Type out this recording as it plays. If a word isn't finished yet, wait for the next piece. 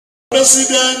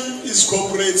President is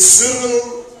Comrade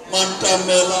Cyril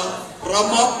Mantamela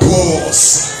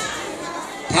Ramaphosa.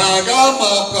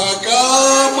 Phakama,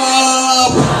 phakama,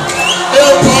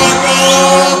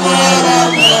 phakama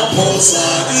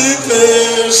Ramaphosa.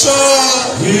 Ixesha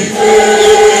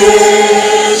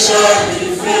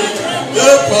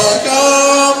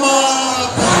phakama,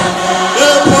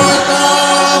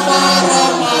 phakama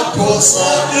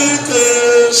Ramaphosa.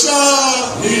 Ixesha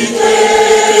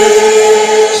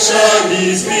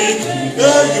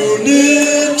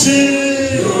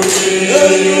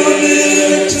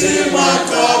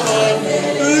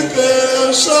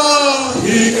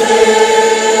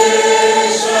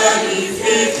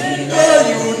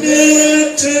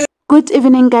Good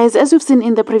evening, guys. As we've seen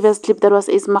in the previous clip, that was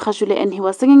Magashule, and he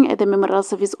was singing at the memorial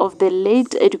service of the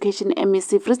late Education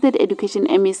MEC, Free State Education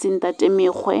MEC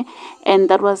Ntate, and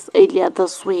that was earlier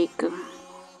this week.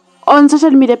 On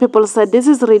social media, people said this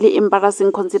is really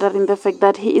embarrassing considering the fact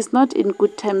that he is not in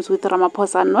good terms with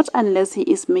Ramaphosa, not unless he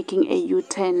is making a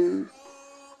U-turn.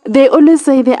 They always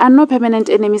say there are no permanent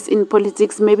enemies in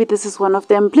politics. Maybe this is one of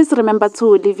them. Please remember to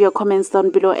leave your comments down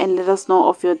below and let us know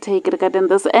of your take regarding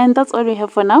this. And that's all we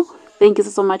have for now. Thank you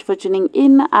so much for tuning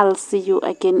in. I'll see you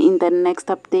again in the next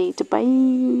update.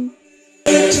 Bye.